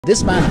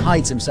This man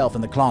hides himself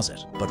in the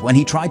closet, but when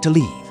he tried to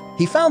leave,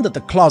 he found that the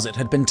closet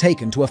had been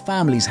taken to a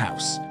family's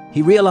house.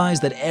 He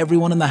realized that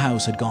everyone in the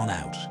house had gone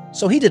out,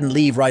 so he didn't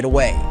leave right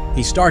away.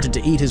 He started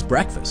to eat his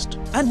breakfast,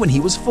 and when he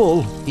was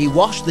full, he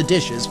washed the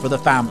dishes for the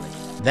family.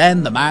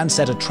 Then the man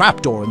set a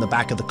trapdoor in the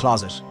back of the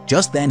closet.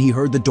 Just then he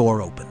heard the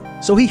door open,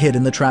 so he hid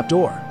in the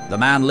trapdoor. The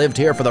man lived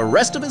here for the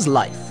rest of his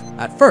life.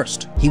 At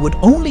first, he would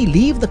only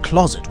leave the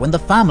closet when the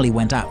family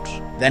went out.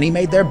 Then he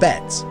made their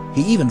beds.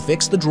 He even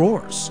fixed the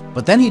drawers.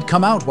 But then he'd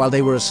come out while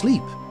they were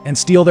asleep and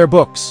steal their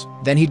books.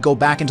 Then he'd go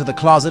back into the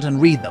closet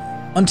and read them.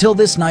 Until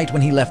this night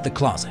when he left the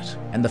closet,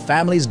 and the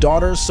family's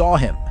daughters saw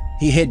him.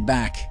 He hid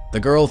back. The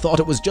girl thought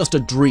it was just a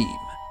dream,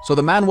 so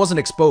the man wasn't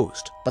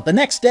exposed. But the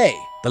next day,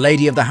 the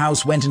lady of the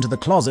house went into the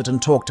closet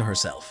and talked to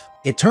herself.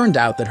 It turned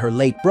out that her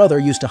late brother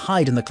used to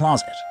hide in the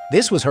closet.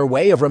 This was her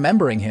way of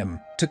remembering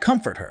him, to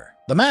comfort her.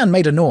 The man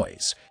made a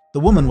noise. The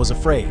woman was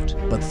afraid,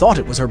 but thought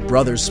it was her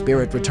brother's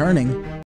spirit returning.